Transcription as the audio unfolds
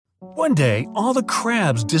One day, all the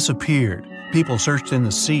crabs disappeared. People searched in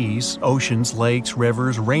the seas, oceans, lakes,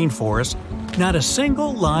 rivers, rainforests. Not a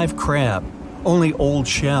single live crab, only old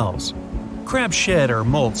shells. Crabs shed or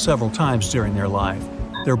molt several times during their life.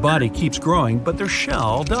 Their body keeps growing, but their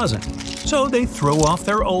shell doesn't. So they throw off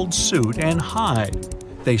their old suit and hide.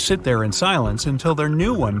 They sit there in silence until their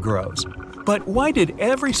new one grows. But why did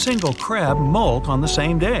every single crab molt on the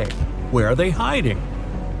same day? Where are they hiding?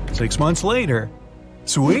 6 months later,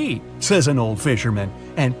 "Sweet," says an old fisherman,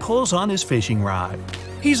 and pulls on his fishing rod.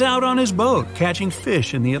 He's out on his boat catching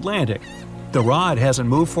fish in the Atlantic. The rod hasn't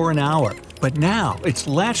moved for an hour, but now it's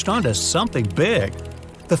latched onto something big.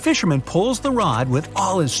 The fisherman pulls the rod with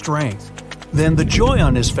all his strength. Then the joy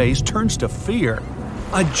on his face turns to fear.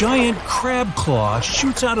 A giant crab claw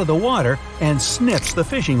shoots out of the water and snips the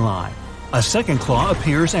fishing line. A second claw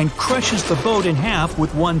appears and crushes the boat in half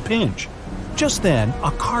with one pinch. Just then,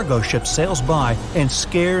 a cargo ship sails by and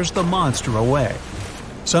scares the monster away.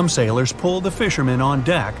 Some sailors pull the fisherman on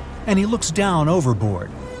deck, and he looks down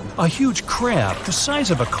overboard. A huge crab the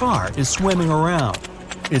size of a car is swimming around.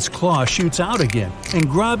 Its claw shoots out again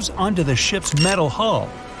and grabs onto the ship's metal hull.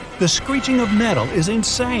 The screeching of metal is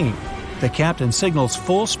insane. The captain signals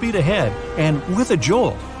full speed ahead, and with a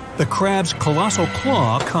jolt, the crab's colossal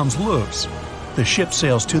claw comes loose. The ship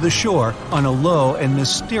sails to the shore on a low and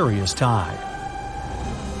mysterious tide.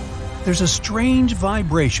 There's a strange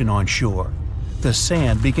vibration on shore. The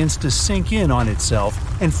sand begins to sink in on itself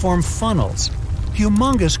and form funnels.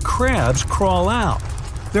 Humongous crabs crawl out.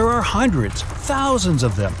 There are hundreds, thousands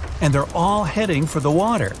of them, and they're all heading for the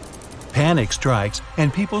water. Panic strikes,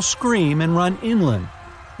 and people scream and run inland.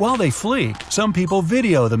 While they flee, some people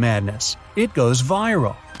video the madness. It goes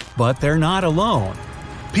viral. But they're not alone.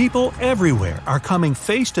 People everywhere are coming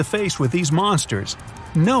face to face with these monsters.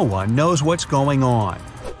 No one knows what's going on.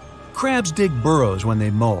 Crabs dig burrows when they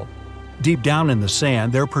molt. Deep down in the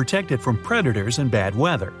sand, they're protected from predators and bad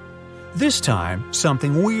weather. This time,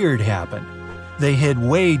 something weird happened. They hid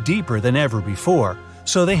way deeper than ever before,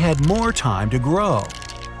 so they had more time to grow.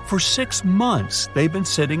 For 6 months, they've been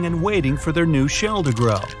sitting and waiting for their new shell to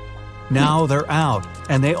grow. Now they're out,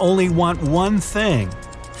 and they only want one thing: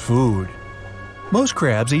 food. Most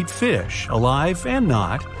crabs eat fish, alive and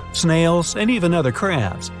not, snails, and even other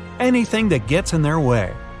crabs, anything that gets in their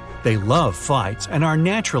way. They love fights and are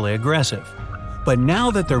naturally aggressive. But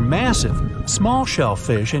now that they're massive, small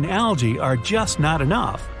shellfish and algae are just not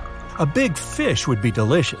enough. A big fish would be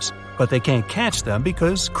delicious, but they can't catch them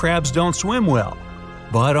because crabs don't swim well.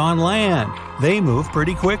 But on land, they move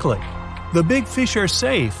pretty quickly. The big fish are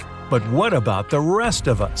safe, but what about the rest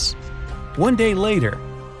of us? One day later,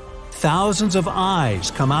 thousands of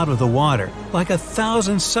eyes come out of the water, like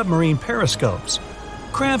 1,000 submarine periscopes.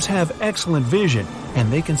 Crabs have excellent vision,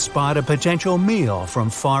 and they can spot a potential meal from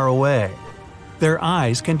far away. Their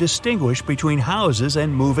eyes can distinguish between houses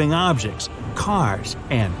and moving objects, cars,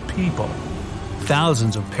 and people.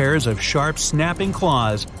 Thousands of pairs of sharp, snapping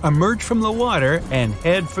claws emerge from the water and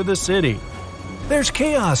head for the city. There's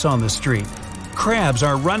chaos on the street. Crabs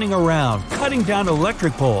are running around, cutting down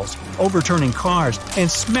electric poles, overturning cars, and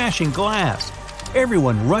smashing glass.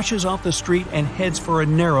 Everyone rushes off the street and heads for a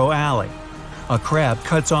narrow alley. A crab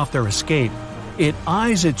cuts off their escape. It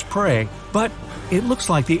eyes its prey, but it looks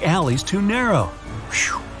like the alley's too narrow.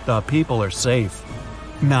 Phew, the people are safe.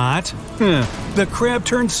 Not. The crab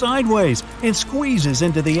turns sideways and squeezes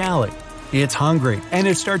into the alley. It's hungry, and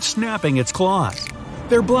it starts snapping its claws.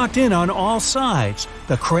 They're blocked in on all sides.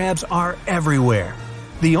 The crabs are everywhere.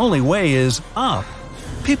 The only way is up.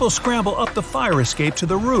 People scramble up the fire escape to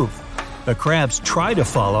the roof. The crabs try to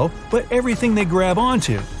follow, but everything they grab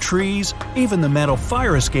onto, trees, even the metal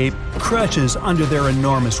fire escape, crushes under their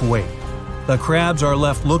enormous weight. The crabs are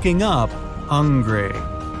left looking up, hungry.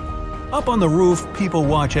 Up on the roof, people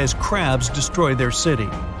watch as crabs destroy their city.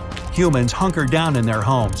 Humans hunker down in their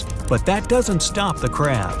homes, but that doesn't stop the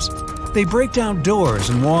crabs. They break down doors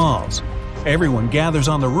and walls. Everyone gathers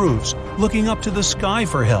on the roofs, looking up to the sky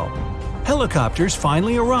for help. Helicopters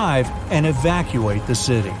finally arrive and evacuate the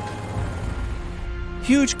city.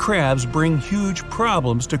 Huge crabs bring huge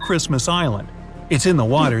problems to Christmas Island. It's in the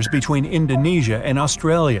waters between Indonesia and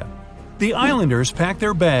Australia. The islanders pack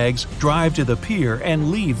their bags, drive to the pier,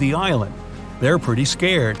 and leave the island. They're pretty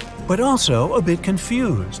scared, but also a bit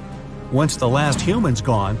confused. Once the last human's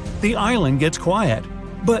gone, the island gets quiet.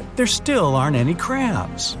 But there still aren't any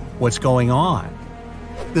crabs. What's going on?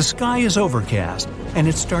 The sky is overcast, and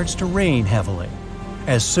it starts to rain heavily.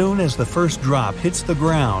 As soon as the first drop hits the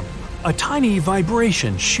ground, a tiny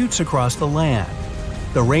vibration shoots across the land.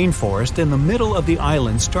 The rainforest in the middle of the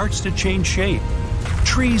island starts to change shape.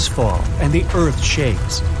 Trees fall and the earth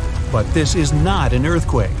shakes. But this is not an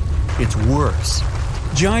earthquake. It's worse.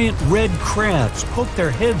 Giant red crabs poke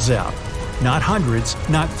their heads out. Not hundreds,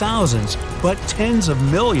 not thousands, but tens of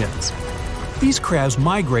millions. These crabs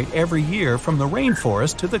migrate every year from the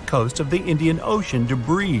rainforest to the coast of the Indian Ocean to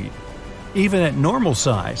breed. Even at normal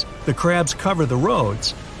size, the crabs cover the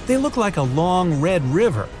roads. They look like a long red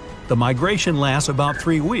river. The migration lasts about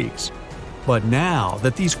 3 weeks. But now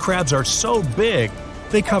that these crabs are so big,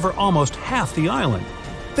 they cover almost half the island.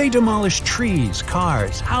 They demolish trees,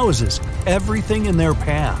 cars, houses, everything in their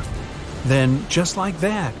path. Then, just like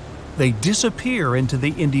that, they disappear into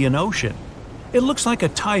the Indian Ocean. It looks like a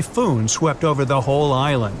typhoon swept over the whole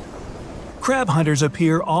island. Crab hunters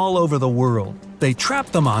appear all over the world. They trap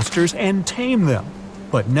the monsters and tame them.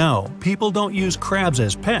 But no, people don't use crabs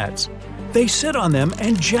as pets. They sit on them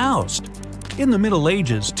and joust. In the Middle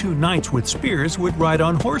Ages, 2 knights with spears would ride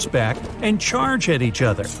on horseback and charge at each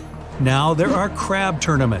other. Now there are crab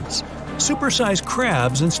tournaments. Supersized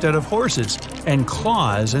crabs instead of horses, and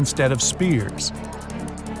claws instead of spears.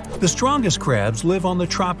 The strongest crabs live on the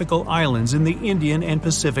tropical islands in the Indian and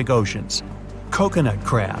Pacific Oceans. Coconut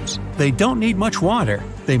crabs. They don't need much water,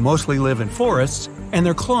 they mostly live in forests, and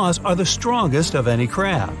their claws are the strongest of any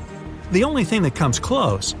crab. The only thing that comes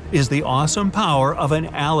close is the awesome power of an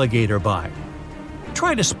alligator bite.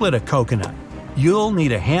 Try to split a coconut. You'll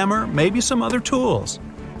need a hammer, maybe some other tools.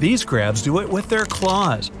 These crabs do it with their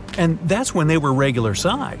claws, and that's when they were regular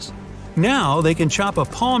size. Now they can chop a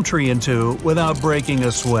palm tree in 2 without breaking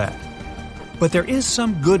a sweat. But there is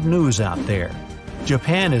some good news out there.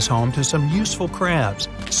 Japan is home to some useful crabs,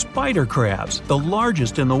 spider crabs, the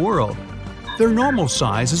largest in the world. Their normal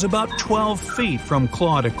size is about 12 feet from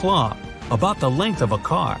claw to claw, about the length of a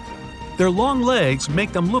car. Their long legs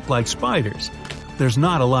make them look like spiders. There's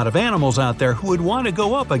not a lot of animals out there who would want to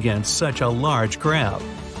go up against such a large crab.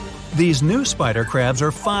 These new spider crabs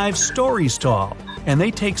are 5 stories tall, and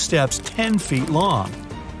they take steps 10 feet long.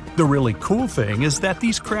 The really cool thing is that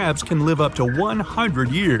these crabs can live up to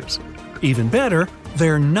 100 years. Even better,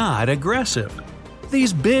 they're not aggressive.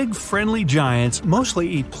 These big, friendly giants mostly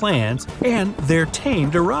eat plants, and they're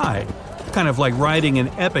tame to ride, kind of like riding an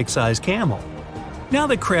epic-sized camel. Now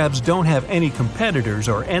that crabs don't have any competitors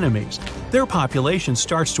or enemies, their population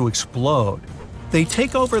starts to explode. They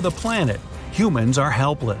take over the planet. Humans are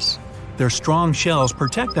helpless. Their strong shells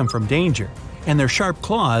protect them from danger, and their sharp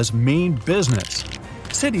claws mean business.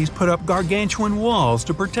 Cities put up gargantuan walls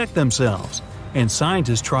to protect themselves, and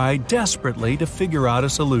scientists try desperately to figure out a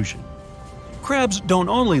solution. Crabs don't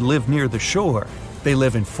only live near the shore. They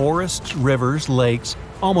live in forests, rivers, lakes,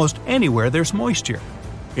 almost anywhere there's moisture.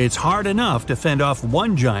 It's hard enough to fend off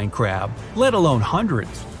one giant crab, let alone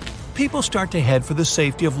hundreds. People start to head for the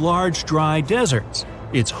safety of large, dry deserts.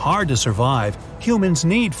 It's hard to survive. Humans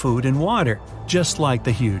need food and water, just like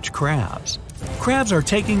the huge crabs. Crabs are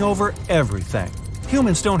taking over everything.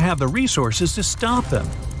 Humans don't have the resources to stop them.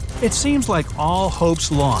 It seems like all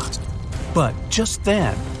hope's lost. But just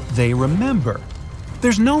then, they remember.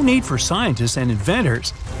 There's no need for scientists and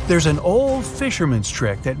inventors. There's an old fisherman's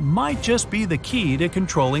trick that might just be the key to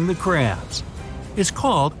controlling the crabs. It's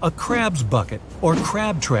called a crab's bucket or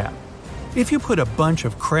crab trap. If you put a bunch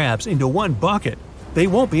of crabs into one bucket, they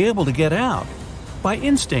won't be able to get out. By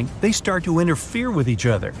instinct, they start to interfere with each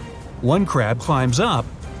other. One crab climbs up,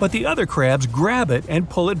 but the other crabs grab it and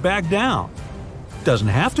pull it back down. Doesn't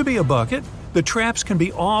have to be a bucket. The traps can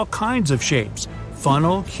be all kinds of shapes –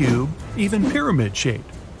 funnel, cube, even pyramid shaped.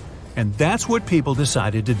 And that's what people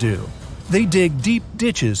decided to do. They dig deep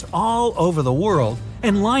ditches all over the world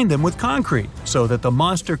and line them with concrete so that the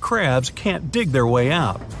monster crabs can't dig their way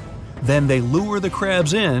out. Then they lure the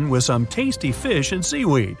crabs in with some tasty fish and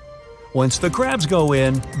seaweed. Once the crabs go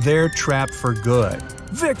in, they're trapped for good.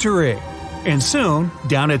 Victory! And soon,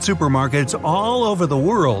 down at supermarkets all over the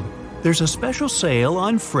world, there's a special sale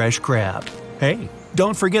on fresh crab. Hey,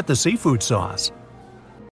 don't forget the seafood sauce.